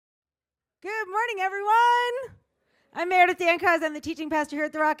Good morning, everyone. I'm Meredith Dankos. I'm the teaching pastor here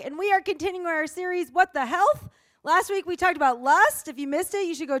at The Rock, and we are continuing our series, What the Health? Last week, we talked about lust. If you missed it,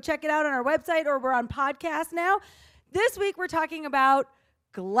 you should go check it out on our website, or we're on podcast now. This week, we're talking about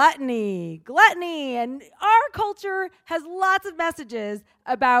gluttony. Gluttony, and our culture has lots of messages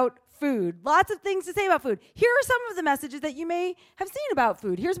about food, lots of things to say about food. Here are some of the messages that you may have seen about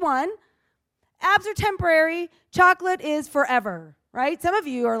food. Here's one. Abs are temporary. Chocolate is forever. Right? Some of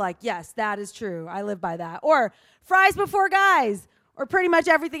you are like, yes, that is true. I live by that. Or fries before guys, or pretty much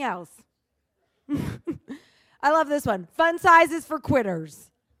everything else. I love this one. Fun sizes for quitters.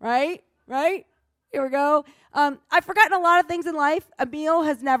 Right? Right? Here we go. I've forgotten a lot of things in life. A meal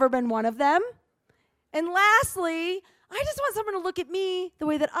has never been one of them. And lastly, I just want someone to look at me the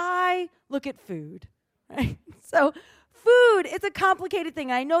way that I look at food. Right? So food, it's a complicated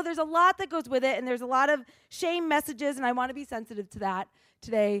thing. I know there's a lot that goes with it, and there's a lot of shame messages, and I want to be sensitive to that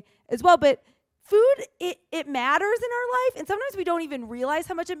today as well. But food, it matters in our life, and sometimes we don't even realize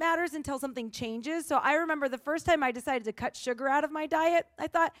how much it matters until something changes. So I remember the first time I decided to cut sugar out of my diet, I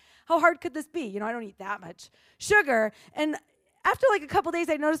thought, how hard could this be? You know, I don't eat that much sugar. And after like a couple days,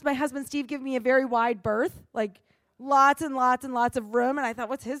 I noticed my husband, Steve, give me a very wide berth, like lots and lots and lots of room, and I thought,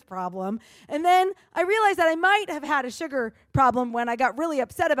 what's his problem? And then I realized that I might have had a sugar problem when I got really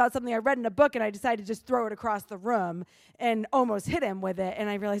upset about something I read in a book, and I decided to just throw it across the room and almost hit him with it. And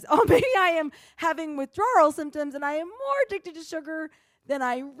I realized, oh, maybe I am having withdrawal symptoms, and I am more addicted to sugar than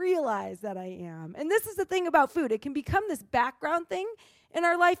I realize that I am. And this is the thing about food. It can become this background thing in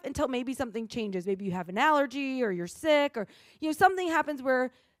our life until maybe something changes. Maybe you have an allergy, or you're sick, or something happens where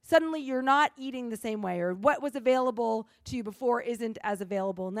suddenly you're not eating the same way, or what was available to you before isn't as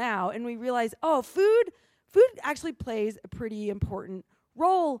available now. And we realize, oh, food actually plays a pretty important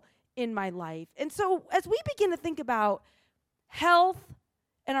role in my life. And so as we begin to think about health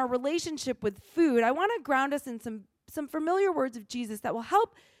and our relationship with food, I want to ground us in some familiar words of Jesus that will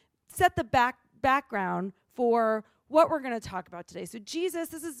help set the background for what we're going to talk about today. So Jesus,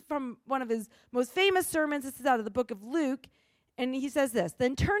 this is from one of his most famous sermons. This is out of the book of Luke. And he says this,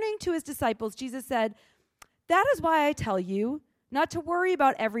 then turning to his disciples, Jesus said, that is why I tell you not to worry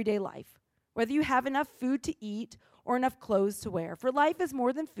about everyday life, whether you have enough food to eat or enough clothes to wear. For life is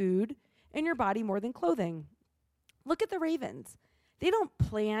more than food, and your body more than clothing. Look at the ravens. They don't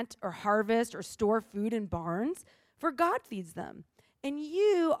plant or harvest or store food in barns, for God feeds them. And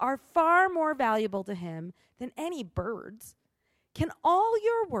you are far more valuable to him than any birds. Can all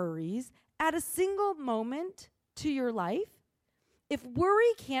your worries add a single moment to your life? If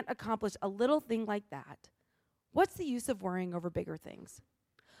worry can't accomplish a little thing like that, what's the use of worrying over bigger things?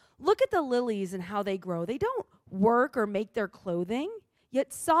 Look at the lilies and how they grow. They don't work or make their clothing,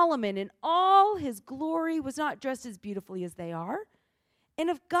 yet Solomon in all his glory was not dressed as beautifully as they are. And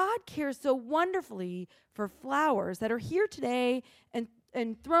if God cares so wonderfully for flowers that are here today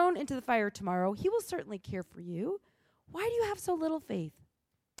and thrown into the fire tomorrow, he will certainly care for you. Why do you have so little faith?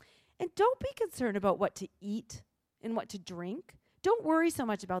 And don't be concerned about what to eat and what to drink. Don't worry so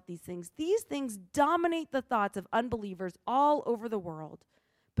much about these things. These things dominate the thoughts of unbelievers all over the world.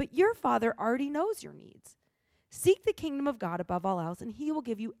 But your Father already knows your needs. Seek the kingdom of God above all else, and he will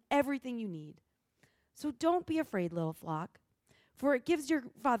give you everything you need. So don't be afraid, little flock, for it gives your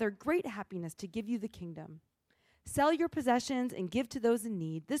Father great happiness to give you the kingdom. Sell your possessions and give to those in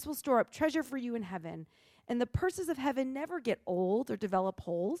need. This will store up treasure for you in heaven, and the purses of heaven never get old or develop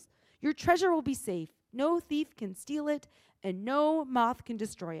holes. Your treasure will be safe. No thief can steal it, and no moth can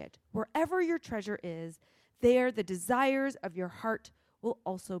destroy it. Wherever your treasure is, there the desires of your heart will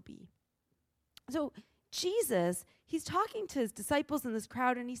also be. So Jesus, he's talking to his disciples in this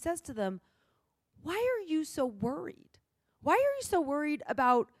crowd, and he says to them, why are you so worried? Why are you so worried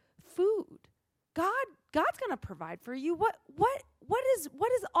about food? God's going to provide for you. What is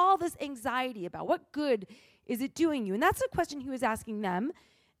all this anxiety about? What good is it doing you? And that's the question he was asking them.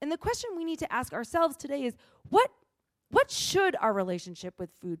 And the question we need to ask ourselves today is, what should our relationship with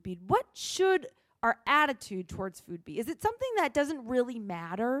food be? What should our attitude towards food be? Is it something that doesn't really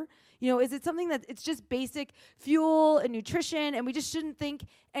matter? Is it something that it's just basic fuel and nutrition, and we just shouldn't think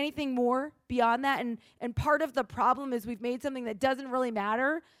anything more beyond that? And part of the problem is we've made something that doesn't really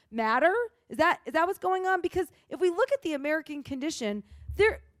matter. Is that what's going on? Because if we look at the American condition,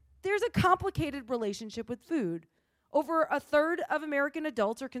 there's a complicated relationship with food. Over a third of American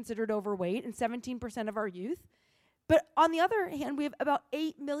adults are considered overweight, and 17% of our youth. But on the other hand, we have about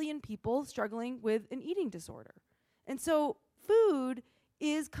 8 million people struggling with an eating disorder. And so food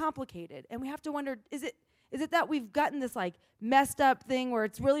is complicated. And we have to wonder, is it that we've gotten this like messed up thing where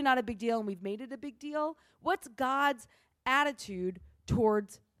it's really not a big deal and we've made it a big deal? What's God's attitude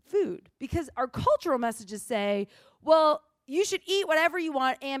towards food, because our cultural messages say, well, you should eat whatever you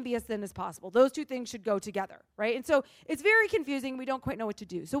want and be as thin as possible. Those two things should go together, right? And so it's very confusing. We don't quite know what to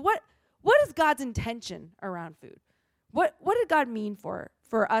do. So what is God's intention around food? What did God mean for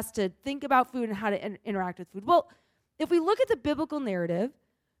us to think about food and how to interact with food? Well, if we look at the biblical narrative,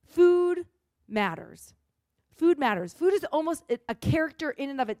 food matters. Food matters. Food is almost a character in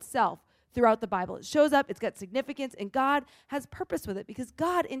and of itself throughout the Bible. It shows up, it's got significance, and God has purpose with it because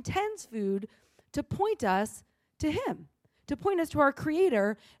God intends food to point us to Him, to point us to our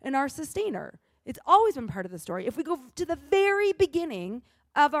Creator and our Sustainer. It's always been part of the story. If we go to the very beginning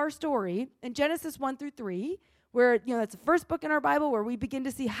of our story, in Genesis 1-3, where, that's the first book in our Bible where we begin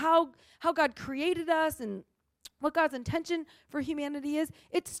to see how God created us and what God's intention for humanity is,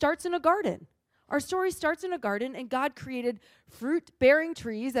 it starts in a garden. Our story starts in a garden, and God created fruit-bearing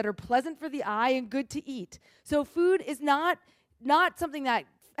trees that are pleasant for the eye and good to eat. So food is not something that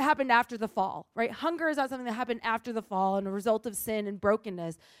happened after the fall, right? Hunger is not something that happened after the fall and a result of sin and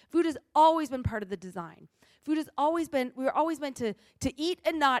brokenness. Food has always been part of the design. Food has always been, we were always meant to eat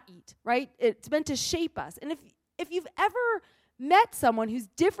and not eat, right? It's meant to shape us. And if you've ever met someone who's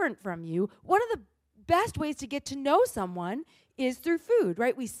different from you, one of the best ways to get to know someone is through food,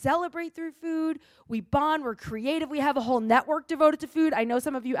 right? We celebrate through food, we bond, we're creative, we have a whole network devoted to food. I know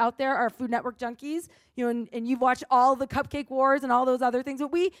some of you out there are Food Network junkies, and you've watched all the Cupcake Wars and all those other things,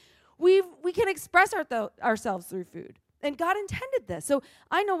 but we can express ourselves through food, and God intended this. So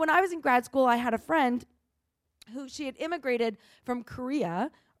I know when I was in grad school, I had a friend who she had immigrated from Korea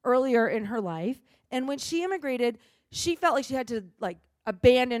earlier in her life, and when she immigrated, she felt like she had to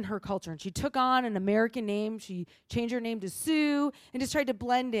abandon her culture, and she took on an American name. She changed her name to Sue and just tried to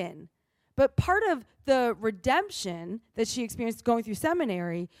blend in. But part of the redemption that she experienced going through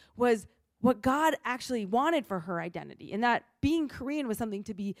seminary was what God actually wanted for her identity, and that being Korean was something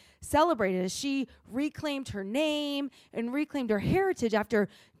to be celebrated as she reclaimed her name and reclaimed her heritage after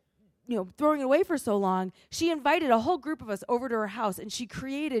throwing it away for so long. She invited a whole group of us over to her house, and she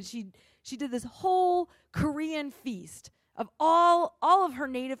did this whole Korean feast of all of her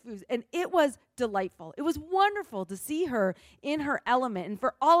native foods, and it was delightful. It was wonderful to see her in her element and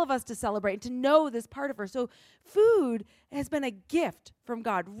for all of us to celebrate and to know this part of her. So food has been a gift from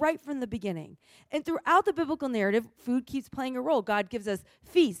God right from the beginning. And throughout the biblical narrative, food keeps playing a role. God gives us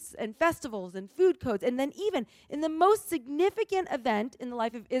feasts and festivals and food codes, and then even in the most significant event in the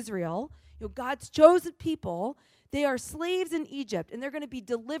life of Israel, God's chosen people, they are slaves in Egypt, and they're going to be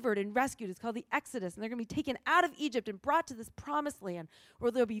delivered and rescued. It's called the Exodus, and they're going to be taken out of Egypt and brought to this promised land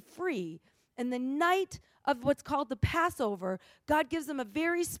where they'll be free. And the night of what's called the Passover, God gives them a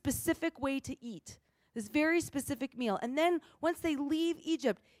very specific way to eat, this very specific meal. And then once they leave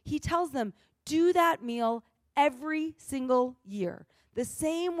Egypt, He tells them, do that meal every single year, the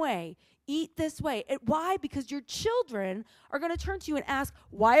same way. Eat this way. Why? Because your children are going to turn to you and ask,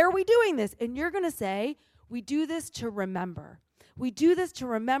 why are we doing this? And you're going to say, we do this to remember. We do this to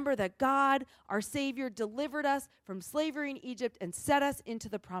remember that God, our Savior, delivered us from slavery in Egypt and set us into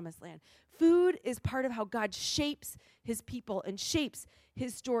the promised land. Food is part of how God shapes His people and shapes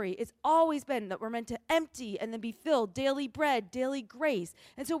His story. It's always been that we're meant to empty and then be filled, daily bread, daily grace.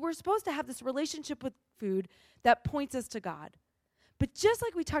 And so we're supposed to have this relationship with food that points us to God. But just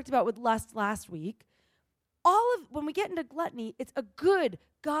like we talked about with lust last week, when we get into gluttony, it's a good,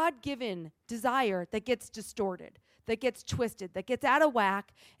 God-given desire that gets distorted, that gets twisted, that gets out of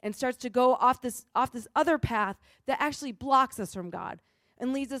whack and starts to go off this other path that actually blocks us from God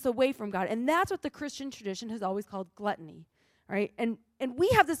and leads us away from God. And that's what the Christian tradition has always called gluttony, right? And we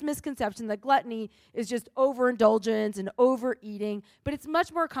have this misconception that gluttony is just overindulgence and overeating, but it's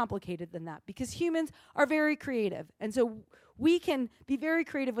much more complicated than that because humans are very creative. And so we can be very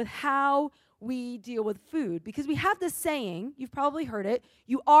creative with how we deal with food, because we have this saying, you've probably heard it,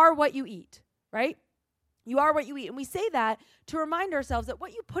 you are what you eat, right? You are what you eat. And we say that to remind ourselves that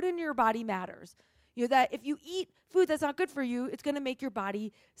what you put into your body matters. That if you eat food that's not good for you, it's going to make your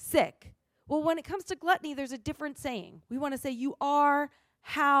body sick. Well, when it comes to gluttony, there's a different saying. We want to say you are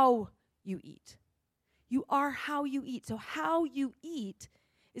how you eat. You are how you eat. So how you eat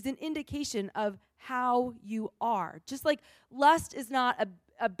is an indication of how you are. Just like lust is not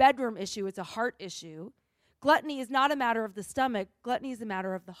a bedroom issue, it's a heart issue. Gluttony is not a matter of the stomach. Gluttony is a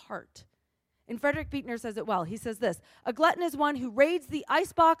matter of the heart. And Frederick Buechner says it well. He says this, a glutton is one who raids the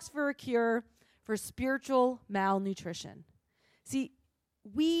icebox for a cure for spiritual malnutrition. See,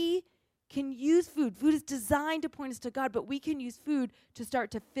 we can use food. Food is designed to point us to God, but we can use food to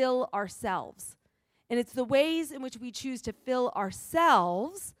start to fill ourselves. And it's the ways in which we choose to fill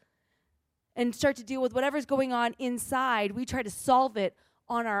ourselves and start to deal with whatever's going on inside. We try to solve it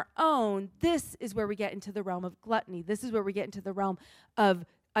on our own, this is where we get into the realm of gluttony. This is where we get into the realm of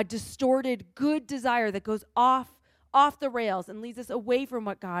a distorted good desire that goes off the rails and leads us away from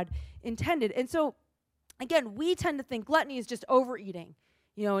what God intended. And so, again, we tend to think gluttony is just overeating,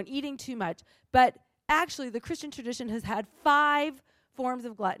 and eating too much. But actually, the Christian tradition has had 5 forms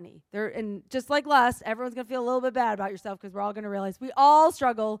of gluttony. And just like lust, everyone's going to feel a little bit bad about yourself because we're all going to realize we all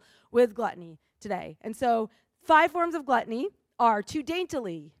struggle with gluttony today. And so 5 forms of gluttony are too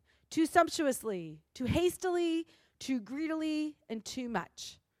daintily, too sumptuously, too hastily, too greedily, and too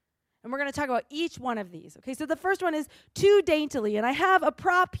much. And we're going to talk about each one of these. Okay, so the first one is too daintily. And I have a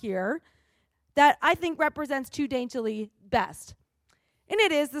prop here that I think represents too daintily best. And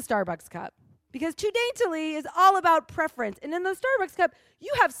it is the Starbucks cup. Because too daintily is all about preference. And in the Starbucks cup,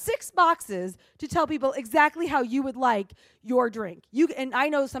 you have 6 boxes to tell people exactly how you would like your drink. And I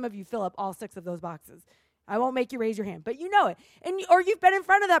know some of you fill up all 6 of those boxes. I won't make you raise your hand, but you know it. Or you've been in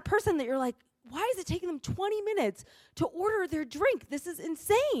front of that person that you're like, why is it taking them 20 minutes to order their drink? This is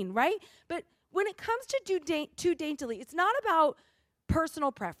insane, right? But when it comes to too daintily, it's not about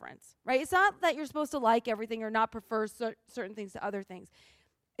personal preference, right? It's not that you're supposed to like everything or not prefer certain things to other things.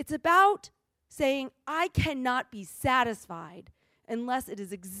 It's about saying, I cannot be satisfied unless it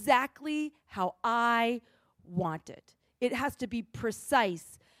is exactly how I want it. It has to be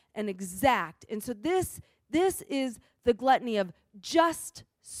precise and exact. And so this is the gluttony of just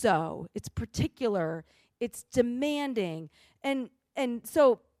so. It's particular. It's demanding. And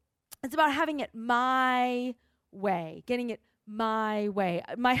so it's about having it my way, getting it my way.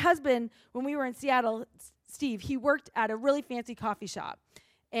 My husband, when we were in Seattle, Steve, he worked at a really fancy coffee shop.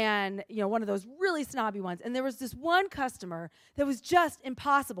 And, one of those really snobby ones. And there was this one customer that was just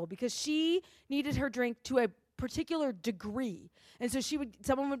impossible because she needed her drink to a particular degree. And so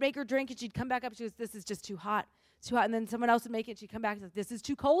someone would make her drink and she'd come back up. She goes, this is just too hot. It's too hot. And then someone else would make it and she'd come back and say, this is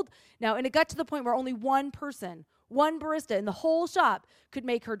too cold now. And it got to the point where only one barista in the whole shop could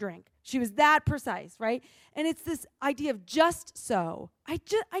make her drink. She was that precise, right? And it's this idea of just so. I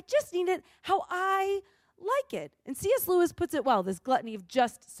just need it how I like it. And C.S. Lewis puts it well, this gluttony of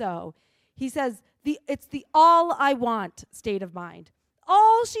just so. He says, it's the all I want state of mind.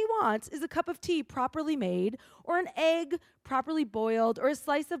 All she wants is a cup of tea properly made, or an egg properly boiled, or a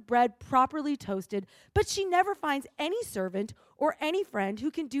slice of bread properly toasted, but she never finds any servant or any friend who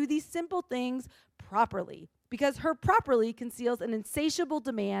can do these simple things properly, because her properly conceals an insatiable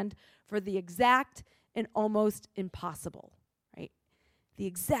demand for the exact and almost impossible. The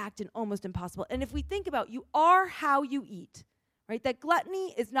exact and almost impossible. And if we think about, you are how you eat, right? That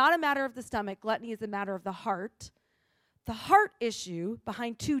gluttony is not a matter of the stomach. Gluttony is a matter of the heart. The heart issue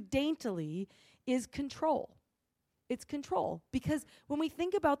behind too daintily is control. It's control. Because when we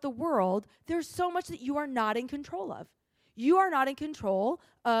think about the world, there's so much that you are not in control of. You are not in control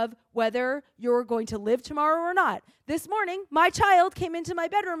of whether you're going to live tomorrow or not. This morning, my child came into my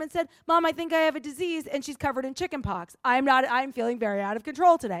bedroom and said, Mom, I think I have a disease, and she's covered in chicken pox. I'm feeling very out of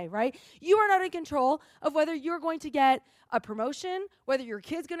control today, right? You are not in control of whether you're going to get a promotion, whether your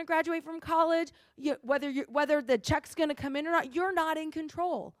kid's going to graduate from college, whether the check's going to come in or not. You're not in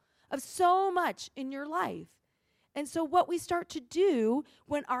control of so much in your life. And so what we start to do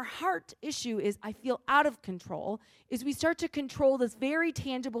when our heart issue is, I feel out of control, is we start to control this very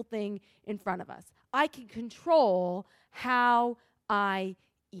tangible thing in front of us. I can control how I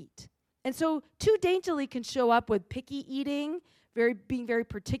eat. And so too daintily can show up with picky eating, being very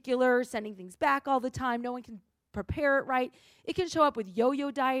particular, sending things back all the time. No one can prepare it right. It can show up with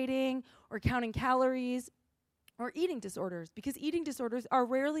yo-yo dieting or counting calories or eating disorders, because eating disorders are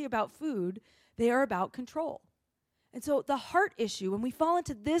rarely about food. They are about control. And so the heart issue, when we fall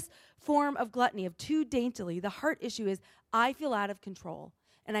into this form of gluttony, of too daintily, the heart issue is, I feel out of control,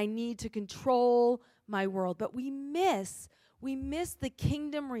 and I need to control my world. But we miss the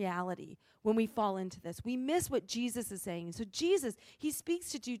kingdom reality when we fall into this. We miss what Jesus is saying. And so Jesus, he speaks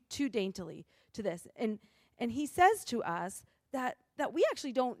to too daintily to this. And he says to us that we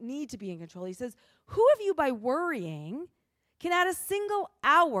actually don't need to be in control. He says, who of you by worrying can add a single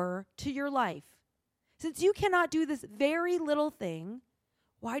hour to your life? Since you cannot do this very little thing,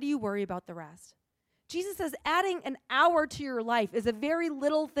 why do you worry about the rest? Jesus says adding an hour to your life is a very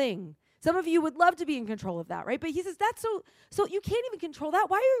little thing. Some of you would love to be in control of that, right? But he says that's so you can't even control that.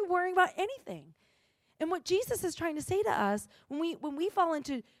 Why are you worrying about anything? And what Jesus is trying to say to us, when we fall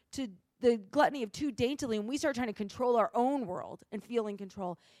into the gluttony of too daintily and we start trying to control our own world and feel in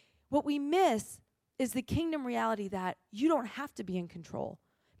control, what we miss is the kingdom reality that you don't have to be in control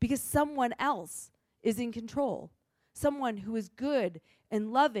because someone else is in control. Someone who is good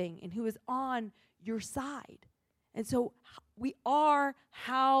and loving and who is on your side. And so we are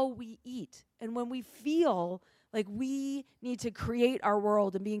how we eat. And when we feel like we need to create our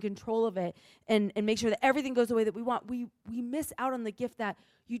world and be in control of it and make sure that everything goes the way that we want, we miss out on the gift that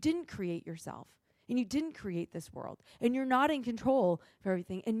you didn't create yourself and you didn't create this world and you're not in control of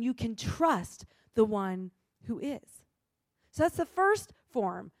everything and you can trust the one who is. So that's the first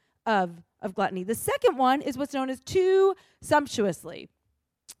form of gluttony. The second one is what's known as too sumptuously.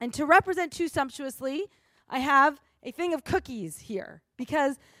 And to represent too sumptuously, I have a thing of cookies here.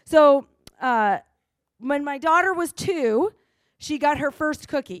 Because, when my daughter was 2, she got her first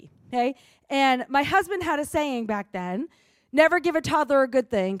cookie, okay? And my husband had a saying back then, never give a toddler a good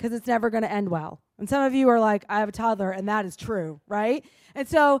thing because it's never going to end well. And some of you are like, I have a toddler, and that is true, right? And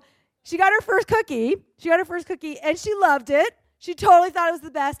so she got her first cookie. And she loved it. She totally thought it was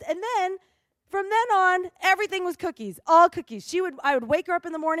the best. And then, from then on, everything was cookies, all cookies. I would wake her up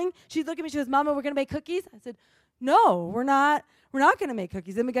in the morning. She'd look at me. She goes, Mama, we're going to make cookies? I said, no, we're not. We're not going to make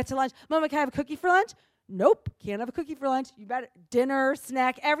cookies. Then we get to lunch. Mama, can I have a cookie for lunch? Nope, can't have a cookie for lunch. You bet. Dinner,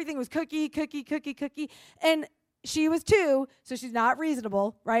 snack, everything was cookie. And she was 2, so she's not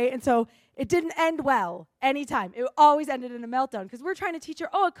reasonable, right? And so it didn't end well anytime. It always ended in a meltdown because we're trying to teach her,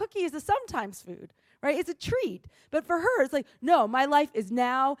 a cookie is a sometimes food, right? It's a treat. But for her, it's like, no, my life is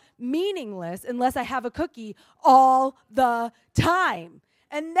now meaningless unless I have a cookie all the time.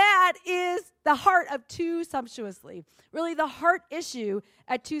 And that is the heart of too sumptuously. Really, the heart issue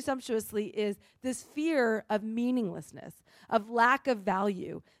at too sumptuously is this fear of meaninglessness, of lack of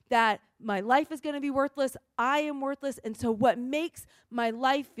value, that my life is going to be worthless, I am worthless, and so what makes my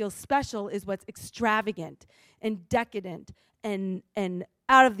life feel special is what's extravagant and decadent and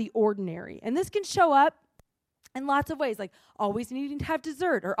out of the ordinary. And this can show up in lots of ways, like always needing to have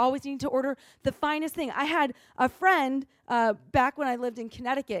dessert or always needing to order the finest thing. I had a friend back when I lived in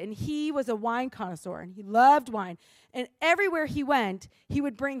Connecticut, and he was a wine connoisseur, and he loved wine. And everywhere he went, he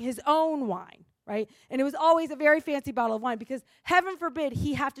would bring his own wine, right? And it was always a very fancy bottle of wine because heaven forbid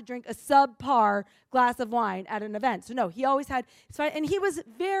he have to drink a subpar glass of wine at an event. So no, he always had his wine, and he was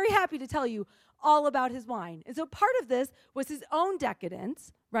very happy to tell you all about his wine. And so part of this was his own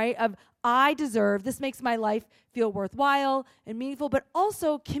decadence, right, of I deserve, this makes my life feel worthwhile and meaningful, but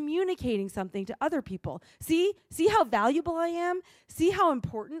also communicating something to other people. See how valuable I am? See how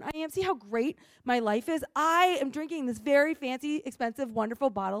important I am? See how great my life is? I am drinking this very fancy, expensive, wonderful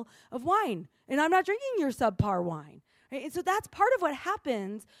bottle of wine, and I'm not drinking your subpar wine. Right? And so that's part of what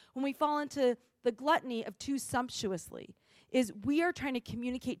happens when we fall into the gluttony of too sumptuously, is we are trying to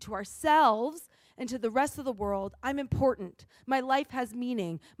communicate to ourselves and to the rest of the world, I'm important. My life has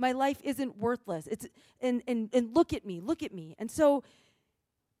meaning. My life isn't worthless. And look at me. And so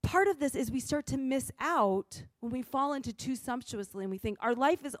part of this is we start to miss out when we fall into too sumptuously and we think our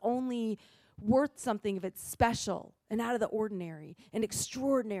life is only worth something if it's special and out of the ordinary and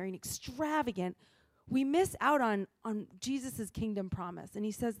extraordinary and extravagant. We miss out on Jesus' kingdom promise. And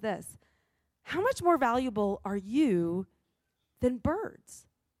he says this, how much more valuable are you than birds,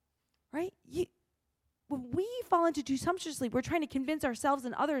 right? When we fall into too sumptuously, we're trying to convince ourselves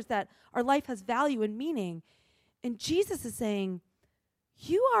and others that our life has value and meaning. And Jesus is saying,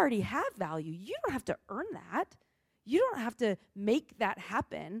 you already have value. You don't have to earn that. You don't have to make that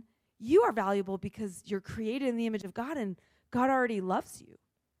happen. You are valuable because you're created in the image of God, and God already loves you.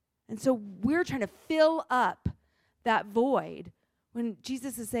 And so we're trying to fill up that void when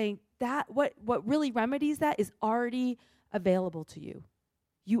Jesus is saying that what really remedies that is already available to you.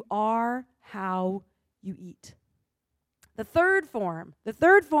 You are how you eat. The third form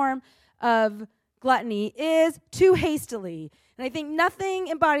of gluttony is too hastily. And I think nothing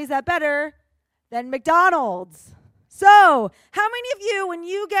embodies that better than McDonald's. So, how many of you, when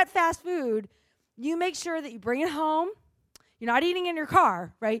you get fast food, you make sure that you bring it home? You're not eating in your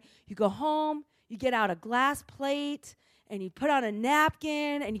car, right? You go home, you get out a glass plate, and you put on a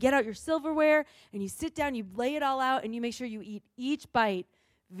napkin, and you get out your silverware, and you sit down, you lay it all out, and you make sure you eat each bite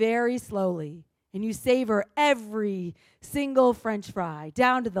very slowly, and you savor every single French fry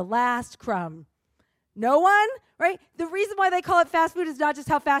down to the last crumb. No one, right? The reason why they call it fast food is not just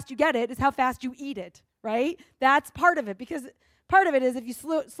how fast you get it, it's how fast you eat it, right? That's part of it, because part of it is if you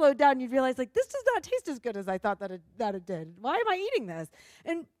slow down, you'd realize, like, this does not taste as good as I thought that it did. Why am I eating this?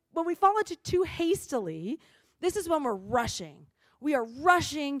 And when we fall into too hastily, this is when we're rushing. We are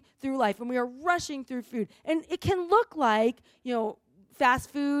rushing through life, and we are rushing through food. And it can look like,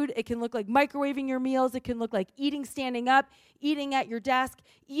 fast food. It can look like microwaving your meals. It can look like eating standing up, eating at your desk,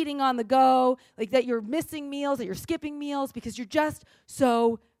 eating on the go, like that you're missing meals, that you're skipping meals because you're just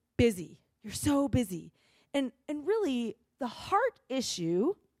so busy. You're so busy. And really, the heart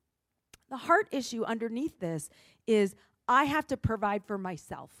issue underneath this is I have to provide for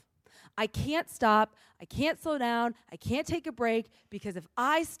myself. I can't stop. I can't slow down. I can't take a break, because if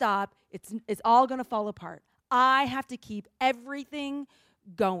I stop, it's all going to fall apart. I have to keep everything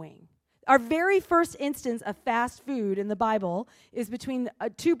going. Our very first instance of fast food in the Bible is between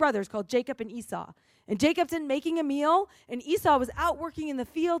two brothers called Jacob and Esau. And Jacob's in making a meal, and Esau was out working in the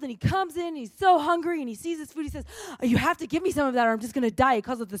field, and he comes in, and he's so hungry, and he sees his food. He says, oh, you have to give me some of that, or I'm just going to die. He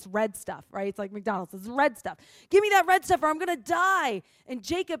calls it this red stuff, right? It's like McDonald's. It's red stuff. Give me that red stuff, or I'm going to die. And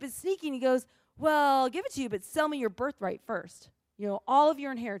Jacob is sneaking. He goes, well, I'll give it to you, but sell me your birthright first. You know, all of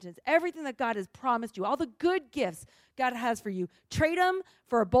your inheritance, everything that God has promised you, all the good gifts God has for you, trade them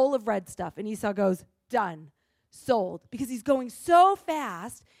for a bowl of red stuff. And Esau goes, done. Sold. Because he's going so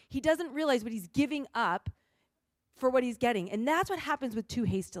fast, he doesn't realize what he's giving up for what he's getting. And that's what happens with too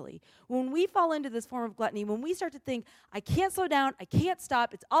hastily. When we fall into this form of gluttony, when we start to think, I can't slow down, I can't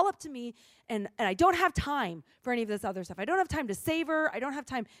stop, it's all up to me, and I don't have time for any of this other stuff. I don't have time to savor, I don't have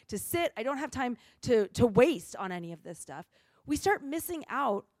time to sit, I don't have time to waste on any of this stuff. We start missing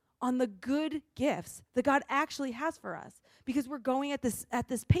out on the good gifts that God actually has for us, because we're going at this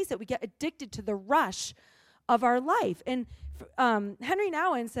pace that we get addicted to the rush of our life. And Henry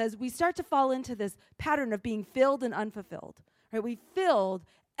Nouwen says we start to fall into this pattern of being filled and unfulfilled. Right? We filled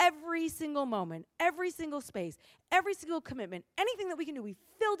every single moment, every single space, every single commitment, anything that we can do, we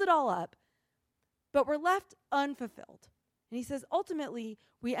filled it all up, but we're left unfulfilled. And he says ultimately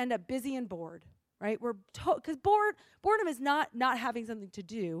we end up busy and bored. Right? Because boredom is not having something to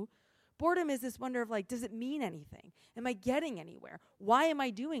do. Boredom is this wonder of like, does it mean anything? Am I getting anywhere? Why am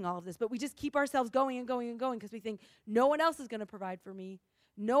I doing all of this? But we just keep ourselves going and going and going because we think no one else is going to provide for me.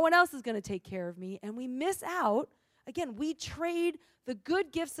 No one else is going to take care of me. And we miss out. Again, we trade the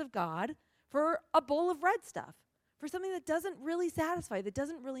good gifts of God for a bowl of red stuff, for something that doesn't really satisfy, that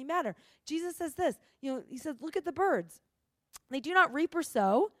doesn't really matter. Jesus says this, he says, look at the birds. They do not reap or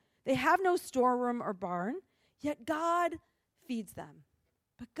sow. They have no storeroom or barn, yet God feeds them.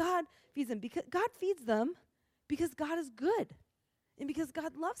 But God feeds them because God feeds them because God is good and because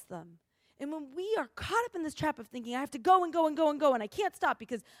God loves them. And when we are caught up in this trap of thinking I have to go and go and go and go and I can't stop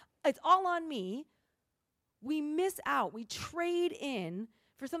because it's all on me, we miss out. We trade in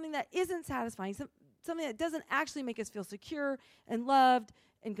for something that isn't satisfying, something that doesn't actually make us feel secure and loved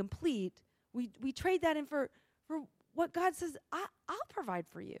and complete. We trade that in for what God says, I'll provide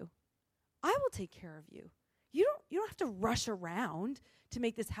for you. I will take care of you. You don't have to rush around to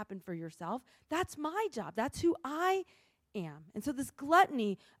make this happen for yourself. That's my job. That's who I am. And so this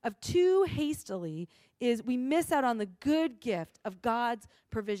gluttony of too hastily is we miss out on the good gift of God's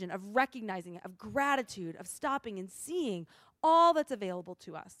provision, of recognizing it, of gratitude, of stopping and seeing all that's available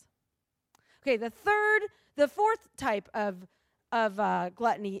to us. Okay, the fourth type of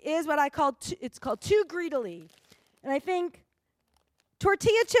gluttony is what I call, it's called too greedily. And I think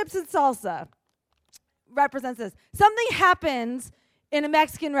tortilla chips and salsa represents this. Something happens in a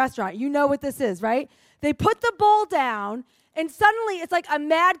Mexican restaurant. You know what this is, right? They put the bowl down, and suddenly it's like a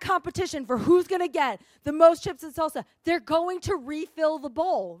mad competition for who's going to get the most chips and salsa. They're going to refill the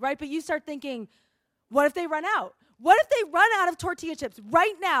bowl, right? But you start thinking, what if they run out? What if they run out of tortilla chips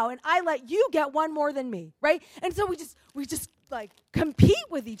right now, and I let you get one more than me, right? And so we just like compete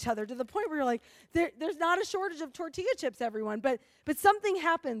with each other to the point where you're like, there's not a shortage of tortilla chips, everyone, but something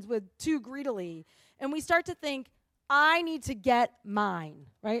happens with too greedily, and we start to think, I need to get mine,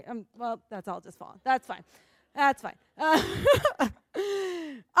 right? Well, that's all just falling. That's fine. I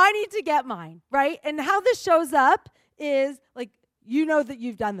need to get mine, right? And how this shows up is like, you know that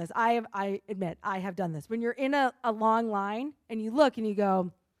you've done this. I admit, I have done this. When you're in a long line and you look and you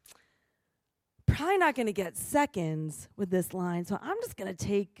go, probably not going to get seconds with this line, so I'm just going to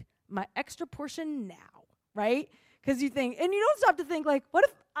take my extra portion now, right? Because you think, and you don't stop to think like, what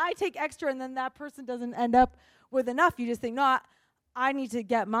if I take extra and then that person doesn't end up with enough? You just think, no, I need to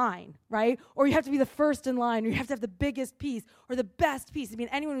get mine, right? Or you have to be the first in line, or you have to have the biggest piece or the best piece. I mean,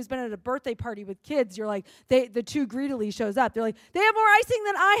 anyone who's been at a birthday party with kids, you're like, the too greedily shows up. They're like, they have more icing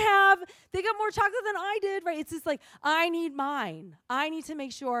than I have. They got more chocolate than I did, right? It's just like, I need mine. I need to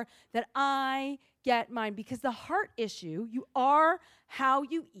make sure that I get mine, because the heart issue, you are how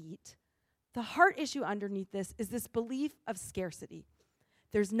you eat. The heart issue underneath this is this belief of scarcity.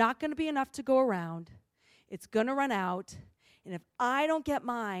 There's not going to be enough to go around. It's going to run out. And if I don't get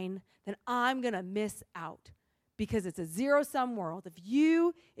mine, then I'm going to miss out, because it's a zero-sum world. If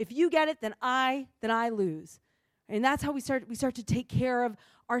you get it, then I lose. And that's how we start to take care of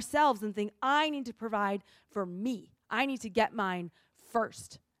ourselves and think, I need to provide for me. I need to get mine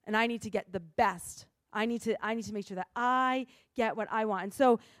first, and I need to get the best. I need to make sure that I get what I want. And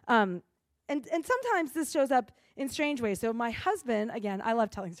so and sometimes this shows up in strange ways. So my husband, again, I love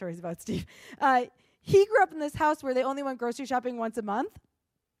telling stories about Steve. He grew up in this house where they only went grocery shopping once a month.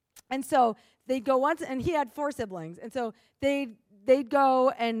 And so they'd go once, and he had 4 siblings. And so they'd go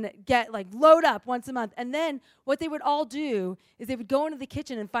and get, load up once a month. And then what they would all do is they would go into the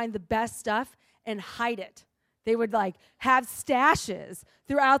kitchen and find the best stuff and hide it. They would, have stashes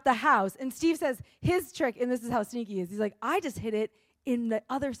throughout the house. And Steve says his trick, and this is how sneaky he is, he's like, I just hid it in the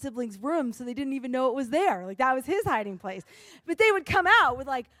other siblings' room so they didn't even know it was there. That was his hiding place. But they would come out with,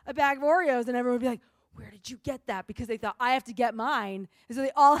 a bag of Oreos, and everyone would be like, where did you get that? Because they thought, I have to get mine. And so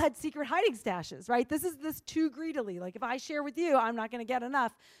they all had secret hiding stashes, right? This is this too greedily. If I share with you, I'm not going to get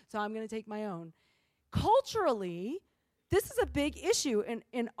enough, so I'm going to take my own. Culturally, this is a big issue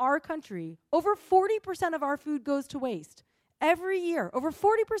in our country. Over 40% of our food goes to waste every year. Over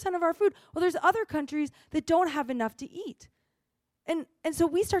 40% of our food. Well, there's other countries that don't have enough to eat. And so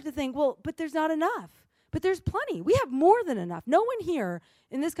we start to think, well, but there's not enough. But there's plenty. We have more than enough. No one here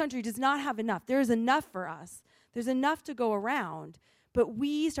in this country does not have enough. There is enough for us. There's enough to go around. But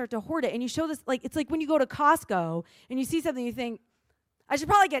we start to hoard it. And you show this, it's like when you go to Costco and you see something, you think, I should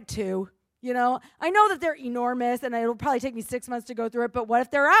probably get 2. I know that they're enormous and it'll probably take me 6 months to go through it, but what if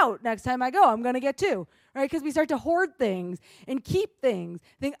they're out next time I go? I'm going to get 2, right? Because we start to hoard things and keep things.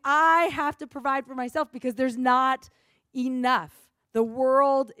 Think, I have to provide for myself because there's not enough. The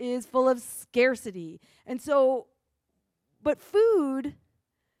world is full of scarcity. And so, but food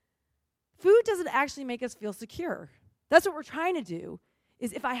doesn't actually make us feel secure. That's what we're trying to do,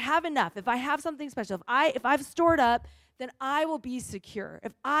 is if I have enough, if I have something special, if I've stored up, then I will be secure.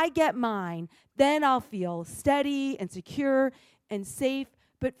 If I get mine, then I'll feel steady and secure and safe.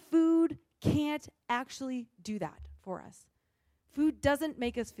 But food can't actually do that for us. Food doesn't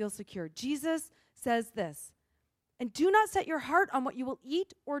make us feel secure. Jesus says this, and do not set your heart on what you will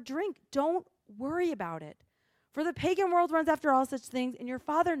eat or drink. Don't worry about it. For the pagan world runs after all such things, and your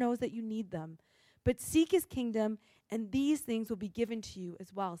Father knows that you need them. But seek his kingdom, and these things will be given to you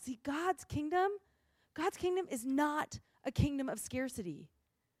as well. See, God's kingdom is not a kingdom of scarcity.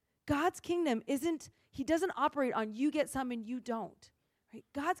 God's kingdom he doesn't operate on you get some and you don't. Right?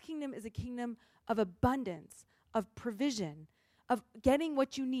 God's kingdom is a kingdom of abundance, of provision, of getting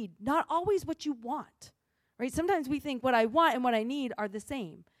what you need, not always what you want. Right? Sometimes we think what I want and what I need are the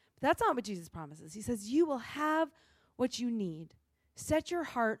same. But that's not what Jesus promises. He says, you will have what you need. Set your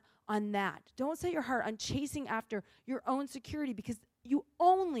heart on that. Don't set your heart on chasing after your own security, because you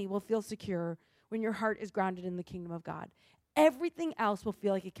only will feel secure when your heart is grounded in the kingdom of God. Everything else will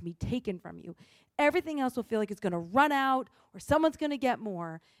feel like it can be taken from you. Everything else will feel like it's going to run out or someone's going to get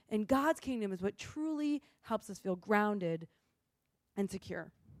more. And God's kingdom is what truly helps us feel grounded and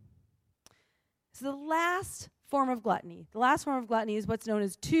secure. So the last form of gluttony is what's known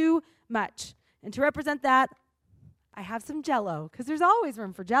as too much. And to represent that, I have some Jell-O, because there's always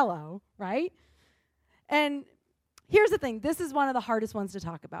room for Jell-O, right? And here's the thing. This is one of the hardest ones to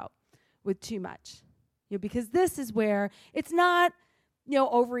talk about with too much. Because this is where it's not,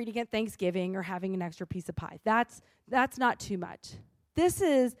 overeating at Thanksgiving or having an extra piece of pie. That's not too much. This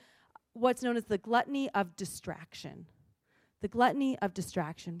is what's known as the gluttony of distraction. The gluttony of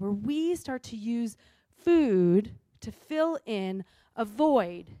distraction, where we start to use food to fill in a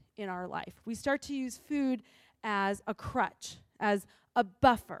void in our life. We start to use food as a crutch, as a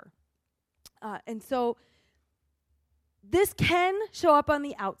buffer. And so this can show up on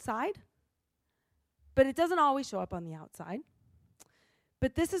the outside, but it doesn't always show up on the outside.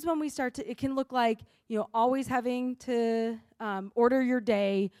 But this is when we start to, it can look like, always having to order your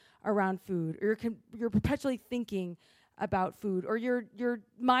day around food, or you're perpetually thinking about food, or you're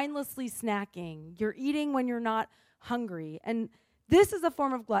mindlessly snacking, you're eating when you're not hungry. And this is a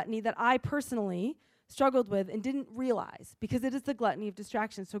form of gluttony that I personally struggled with and didn't realize, because it is the gluttony of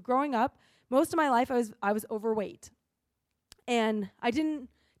distraction. So growing up, most of my life I was overweight. And I didn't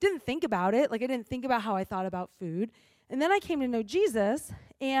think about it. I didn't think about how I thought about food. And then I came to know Jesus,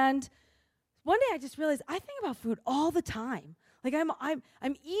 and one day I just realized I think about food all the time.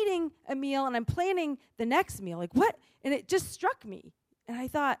 I'm eating a meal and I'm planning the next meal. What? And it just struck me. And I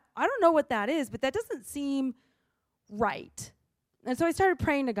thought, I don't know what that is, but that doesn't seem right. And so I started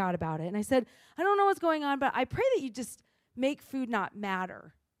praying to God about it. And I said, I don't know what's going on, but I pray that you just make food not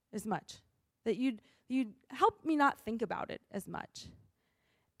matter as much, that you'd help me not think about it as much.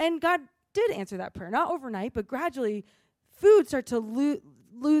 And God did answer that prayer, not overnight, but gradually food started to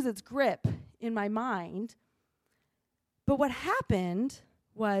lose its grip in my mind. But what happened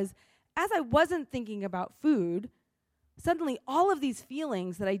was, as I wasn't thinking about food, suddenly all of these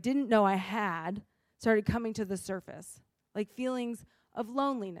feelings that I didn't know I had started coming to the surface, like feelings of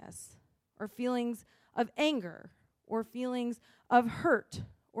loneliness, or feelings of anger or feelings of hurt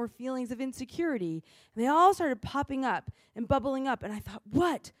or feelings of insecurity. And they all started popping up and bubbling up. And I thought,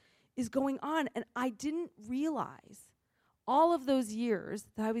 what is going on? And I didn't realize all of those years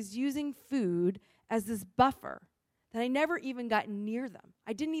that I was using food as this buffer, that I never even got near them.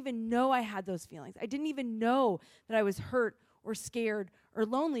 I didn't even know I had those feelings. I didn't even know that I was hurt or scared or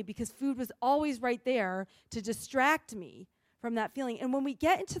lonely because food was always right there to distract me from that feeling. And when we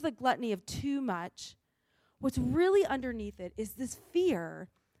get into the gluttony of too much, what's really underneath it is this fear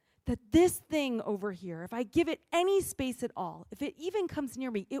that this thing over here, if I give it any space at all, if it even comes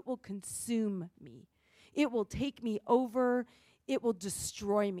near me, it will consume me. It will take me over. It will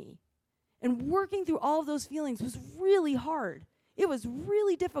destroy me. And working through all of those feelings was really hard. It was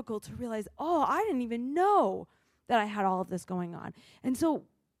really difficult to realize, oh, I didn't even know that I had all of this going on. And so,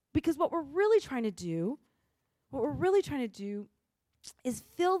 because what we're really trying to do is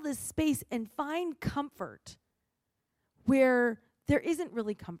fill this space and find comfort where there isn't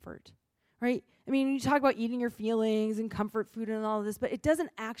really comfort, right? I mean, you talk about eating your feelings and comfort food and all of this, but it doesn't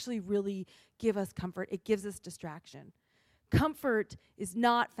actually really give us comfort. It gives us distraction. Comfort is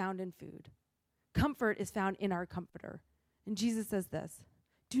not found in food. Comfort is found in our comforter. And Jesus says this,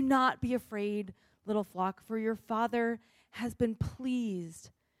 "Do not be afraid, little flock, for your Father has been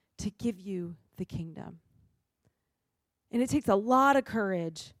pleased to give you the kingdom." And it takes a lot of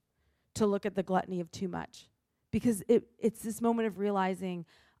courage to look at the gluttony of too much, because it's this moment of realizing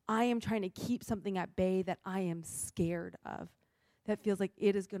I am trying to keep something at bay that I am scared of, that feels like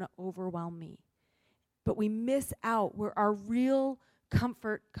it is going to overwhelm me. But we miss out where our real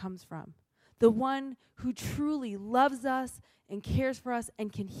comfort comes from. The one who truly loves us and cares for us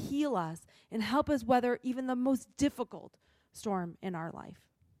and can heal us and help us weather even the most difficult storm in our life.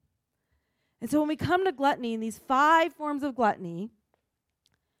 And so when we come to gluttony, in these 5 forms of gluttony,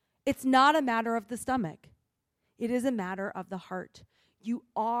 it's not a matter of the stomach. It is a matter of the heart. You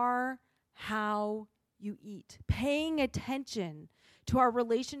are how you eat. Paying attention to our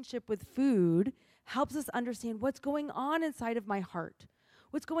relationship with food helps us understand what's going on inside of my heart,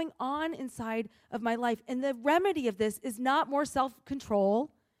 what's going on inside of my life. And the remedy of this is not more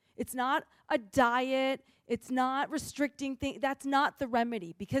self-control. It's not a diet. It's not restricting things. That's not the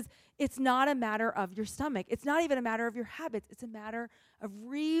remedy, because it's not a matter of your stomach. It's not even a matter of your habits. It's a matter of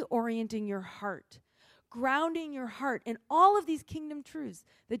reorienting your heart, grounding your heart in all of these kingdom truths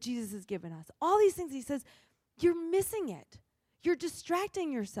that Jesus has given us. All these things he says, you're missing it. You're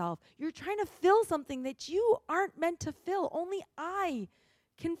distracting yourself. You're trying to fill something that you aren't meant to fill. Only I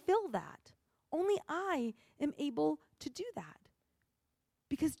can fill that. Only I am able to do that.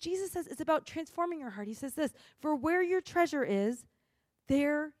 Because Jesus says it's about transforming your heart. He says this, "For where your treasure is,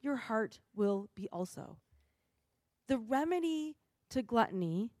 there your heart will be also." The remedy to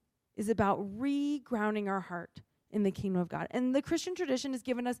gluttony is about regrounding our heart in the kingdom of God. And the Christian tradition has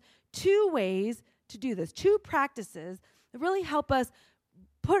given us 2 ways to do this, 2 practices that really help us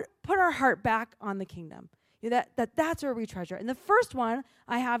put our heart back on the kingdom. You know, that's where we treasure. And the first one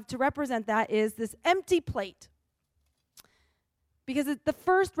I have to represent that is this empty plate. Because the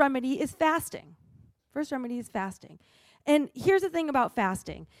first remedy is fasting. First remedy is fasting. And here's the thing about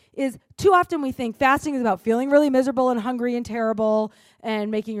fasting, is too often we think fasting is about feeling really miserable and hungry and terrible and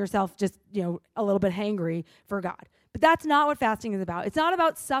making yourself just, a little bit hangry for God. But that's not what fasting is about. It's not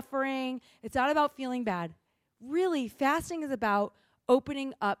about suffering. It's not about feeling bad. Really, fasting is about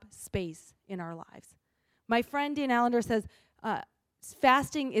opening up space in our lives. My friend Dan Allender says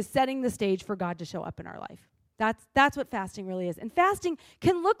fasting is setting the stage for God to show up in our life. That's what fasting really is. And fasting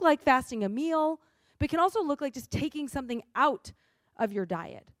can look like fasting a meal, but it can also look like just taking something out of your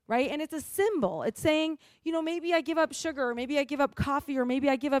diet, right? And it's a symbol. It's saying, maybe I give up sugar, or maybe I give up coffee, or maybe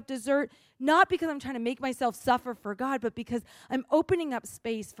I give up dessert, not because I'm trying to make myself suffer for God, but because I'm opening up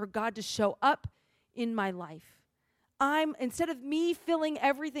space for God to show up in my life. Instead of me filling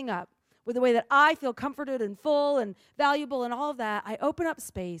everything up with the way that I feel comforted and full and valuable and all of that, I open up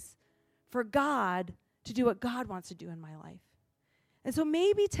space for God to do what God wants to do in my life. And so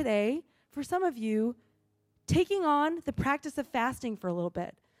maybe today, for some of you, taking on the practice of fasting for a little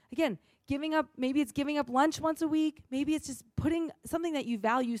bit. Again, maybe it's giving up lunch once a week. Maybe it's just putting something that you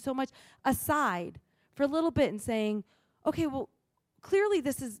value so much aside for a little bit and saying, okay, well, clearly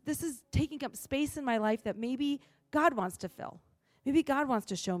this is taking up space in my life that maybe God wants to fill. Maybe God wants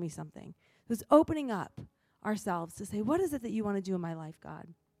to show me something. It was opening up ourselves to say, what is it that you want to do in my life, God?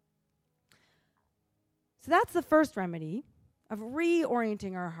 So that's the first remedy of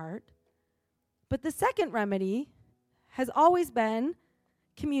reorienting our heart. But the second remedy has always been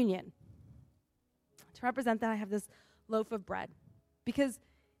communion. To represent that, I have this loaf of bread. Because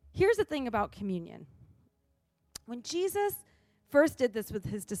Here's the thing about communion. When Jesus first did this with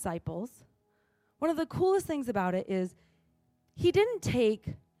his disciples, one of the coolest things about it is he didn't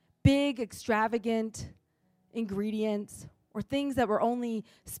take big, extravagant ingredients or things that were only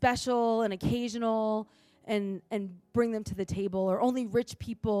special and occasional and bring them to the table, or only rich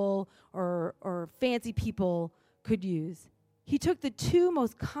people or fancy people could use. He took the two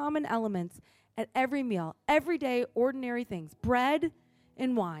most common elements at every meal, everyday, ordinary things, bread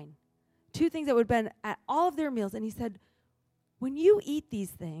and wine, two things that would have been at all of their meals, and he said, when you eat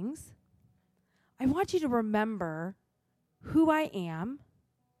these things, I want you to remember who I am,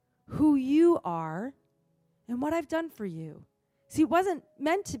 who you are, and what I've done for you. See, it wasn't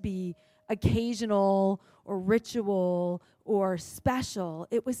meant to be occasional or ritual or special.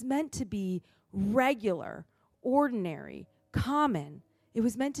 It was meant to be regular, ordinary, common. It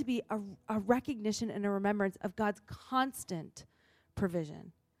was meant to be a recognition and a remembrance of God's constant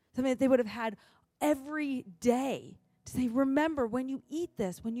provision. Something that they would have had every day to say, remember when you eat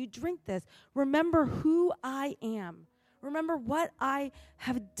this, when you drink this, remember who I am. Remember what I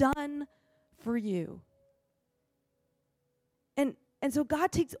have done for you. And so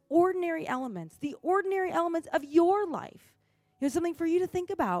God takes ordinary elements, the ordinary elements of your life. You know, something for you to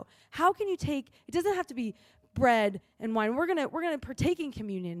think about. How can you take, it doesn't have to be bread and wine. We're gonna partake in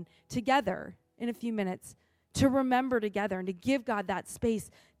communion together in a few minutes to remember together and to give God that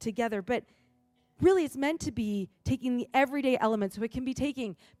space together. But really it's meant to be taking the everyday elements. So it can be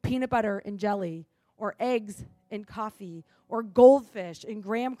taking peanut butter and jelly, or eggs and coffee, or goldfish and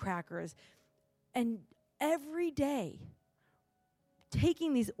graham crackers. And every day,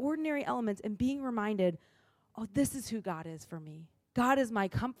 taking these ordinary elements and being reminded, oh, this is who God is for me. God is my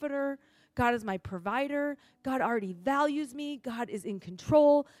comforter. God is my provider. God already values me. God is in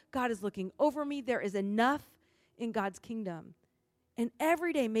control. God is looking over me. There is enough in God's kingdom. And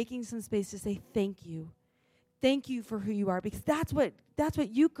every day making some space to say thank you. Thank you for who you are, because that's what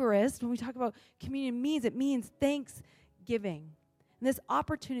Eucharist, when we talk about communion, means. It means thanksgiving. And this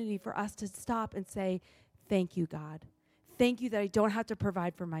opportunity for us to stop and say, thank you, God. Thank you that I don't have to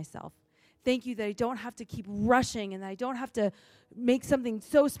provide for myself. Thank you that I don't have to keep rushing and that I don't have to make something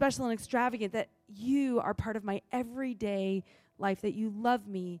so special and extravagant, that you are part of my everyday life, that you love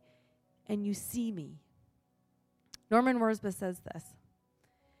me and you see me. Norman Worsbeth says this.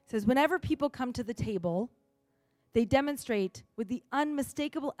 He says, whenever people come to the table, they demonstrate with the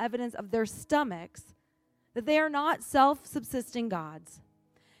unmistakable evidence of their stomachs that they are not self-subsisting gods.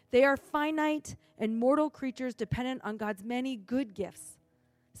 They are finite and mortal creatures dependent on God's many good gifts: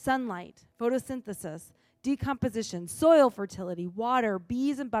 sunlight, photosynthesis, decomposition, soil fertility, water,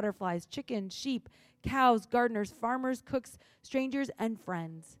 bees and butterflies, chickens, sheep, cows, gardeners, farmers, cooks, strangers, and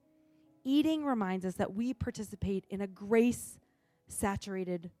friends. Eating reminds us that we participate in a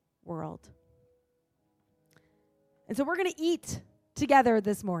grace-saturated world. And so we're going to eat together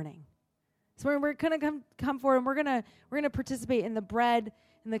this morning. So we're going to come forward, and we're going to participate in the bread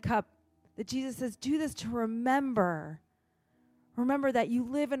and the cup that Jesus says, do this to remember that you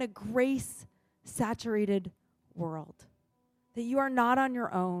live in a grace-saturated world, that you are not on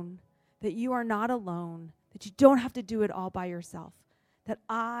your own, that you are not alone, that you don't have to do it all by yourself, that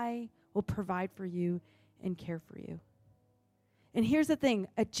I will provide for you and care for you. And here's the thing,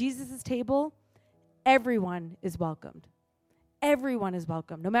 at Jesus' table, everyone is welcomed. Everyone is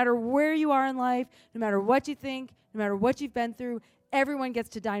welcome. No matter where you are in life, no matter what you think, no matter what you've been through, everyone gets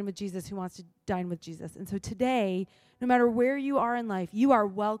to dine with Jesus who wants to dine with Jesus. And so today, no matter where you are in life, you are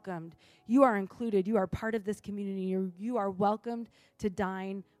welcomed. You are included. You are part of this community. You are welcomed to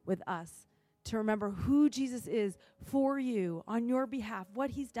dine with us, to remember who Jesus is for you, on your behalf,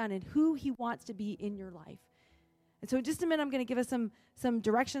 what he's done, and who he wants to be in your life. And so in just a minute, I'm going to give us some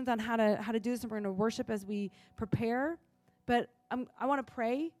directions on how to do this, and we're going to worship as we prepare. But I want to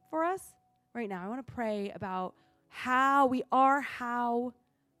pray for us right now. I want to pray about how we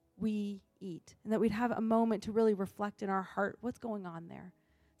eat, and that we'd have a moment to really reflect in our heart what's going on there.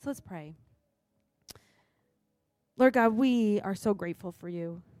 So let's pray. Lord God, we are so grateful for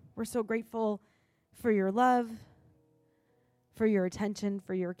you. We're so grateful for your love, for your attention,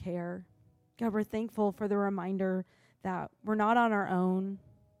 for your care. God, we're thankful for the reminder that we're not on our own,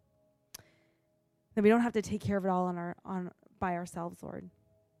 that we don't have to take care of it all by ourselves, Lord.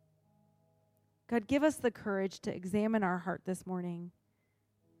 God, give us the courage to examine our heart this morning,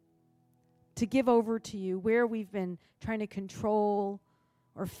 to give over to you where we've been trying to control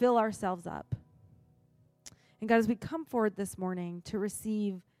or fill ourselves up. And God, as we come forward this morning to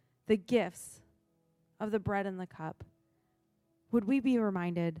receive the gifts of the bread and the cup, would we be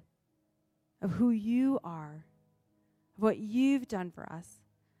reminded of who you are, of what you've done for us,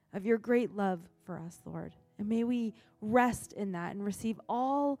 of your great love for us, Lord. And may we rest in that and receive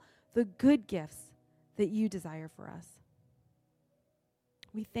all the good gifts that you desire for us.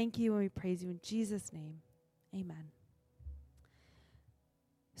 We thank you and we praise you in Jesus' name. Amen.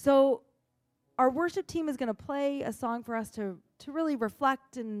 So our worship team is going to play a song for us to really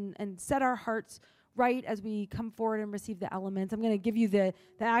reflect and set our hearts right as we come forward and receive the elements. I'm going to give you the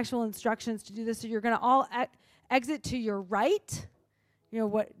actual instructions to do this. So you're going to all exit to your right. You know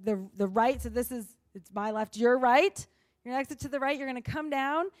what the right. So it's my left, your right. You're going to exit to the right. You're going to come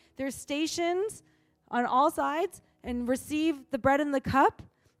down. There's stations on all sides and receive the bread and the cup,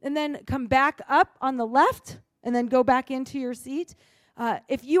 and then come back up on the left and then go back into your seat.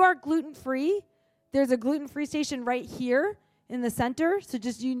 If you are gluten-free, there's a gluten-free station right here in the center. So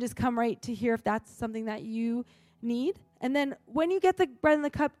you can just come right to here if that's something that you need. And then when you get the bread and the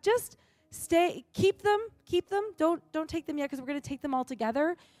cup, just keep them. Don't take them yet, because we're going to take them all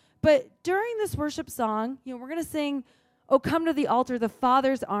together. But during this worship song, we're going to sing, "Oh, come to the altar, the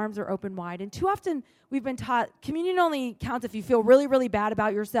Father's arms are open wide." And too often we've been taught communion only counts if you feel really, really bad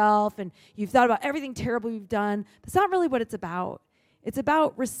about yourself and you've thought about everything terrible you've done. That's not really what it's about. It's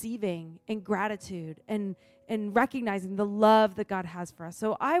about receiving and gratitude and recognizing the love that God has for us.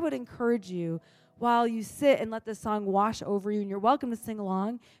 So I would encourage you, while you sit and let this song wash over you, and you're welcome to sing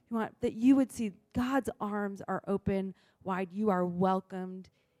along, if you want, that you would see God's arms are open wide. You are welcomed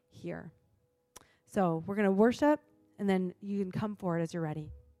here. So we're going to worship, and then you can come forward as you're ready.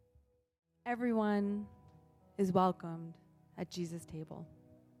 Everyone is welcomed at Jesus' table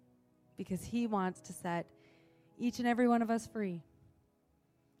because he wants to set each and every one of us free.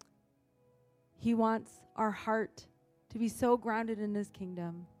 He wants our heart to be so grounded in his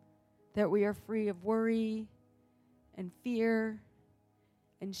kingdom that we are free of worry and fear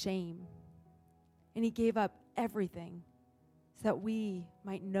and shame. And he gave up everything so that we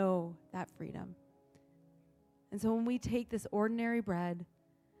might know that freedom. And so when we take this ordinary bread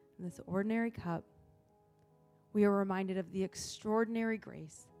and this ordinary cup, we are reminded of the extraordinary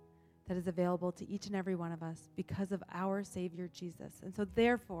grace that is available to each and every one of us because of our Savior Jesus. And so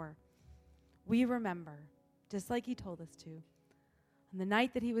therefore, we remember, just like he told us to, on the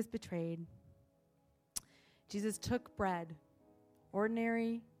night that he was betrayed, Jesus took bread,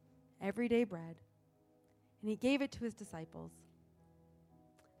 ordinary, everyday bread, and he gave it to his disciples.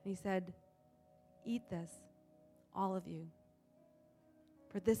 And he said, "Eat this, all of you,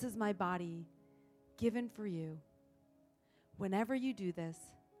 for this is my body given for you. Whenever you do this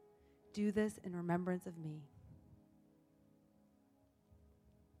in remembrance of me."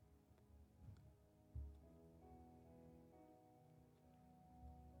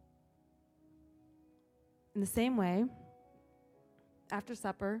 In the same way, after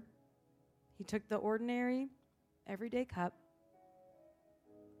supper, he took the ordinary, everyday cup,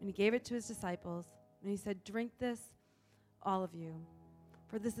 and he gave it to his disciples, and he said, "Drink this, all of you,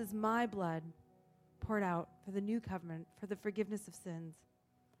 for this is my blood poured out for the new covenant, for the forgiveness of sins.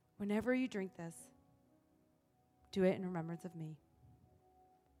 Whenever you drink this, do it in remembrance of me."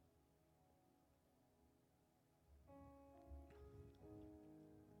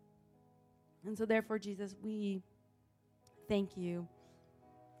 And so therefore, Jesus, we thank you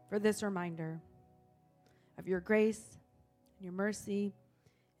for this reminder of your grace, and your mercy,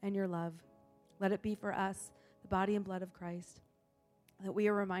 and your love. Let it be for us the body and blood of Christ, that we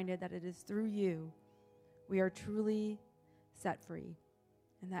are reminded that it is through you we are truly set free,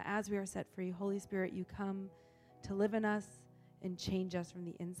 and that as we are set free, Holy Spirit, you come to live in us and change us from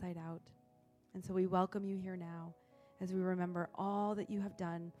the inside out. And so we welcome you here now as we remember all that you have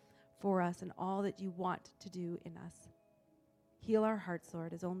done for us and all that you want to do in us. Heal our hearts,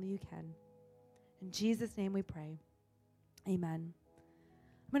 Lord, as only you can. In Jesus' name we pray. Amen.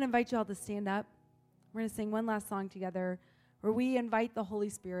 I'm going to invite you all to stand up. We're going to sing one last song together where we invite the Holy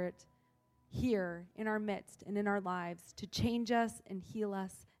Spirit here in our midst and in our lives to change us and heal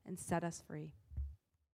us and set us free.